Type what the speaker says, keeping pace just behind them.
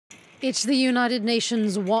It's the United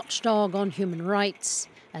Nations watchdog on human rights,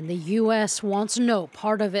 and the U.S. wants no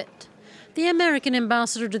part of it. The American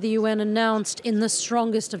ambassador to the UN announced in the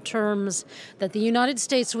strongest of terms that the United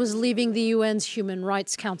States was leaving the UN's Human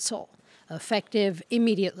Rights Council, effective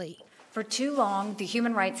immediately. For too long, the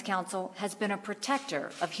Human Rights Council has been a protector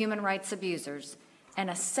of human rights abusers and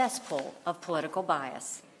a cesspool of political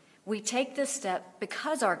bias. We take this step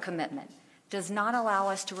because our commitment does not allow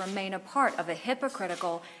us to remain a part of a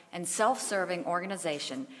hypocritical and self-serving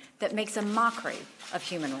organization that makes a mockery of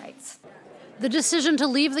human rights. The decision to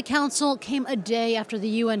leave the council came a day after the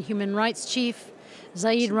UN human rights chief,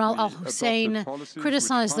 Zeid Ra'ad al-Hussein,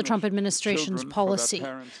 criticized the Trump administration's policy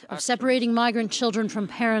of separating migrant children from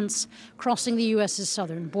parents crossing the U.S.'s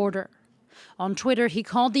southern border. On Twitter, he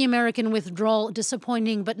called the American withdrawal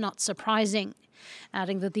disappointing but not surprising,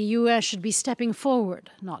 adding that the U.S. should be stepping forward,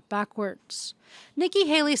 not backwards. Nikki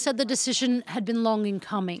Haley said the decision had been long in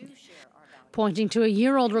coming, pointing to a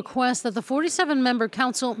year-old request that the 47-member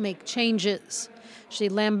council make changes. She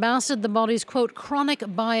lambasted the body's, quote, chronic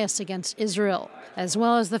bias against Israel, as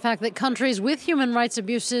well as the fact that countries with human rights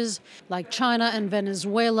abuses, like China and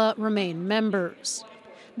Venezuela, remain members.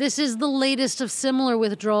 This is the latest of similar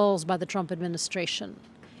withdrawals by the Trump administration.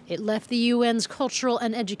 It left the UN's cultural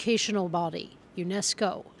and educational body,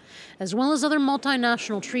 UNESCO, as well as other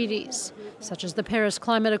multinational treaties, such as the Paris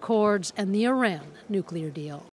Climate Accords and the Iran nuclear deal.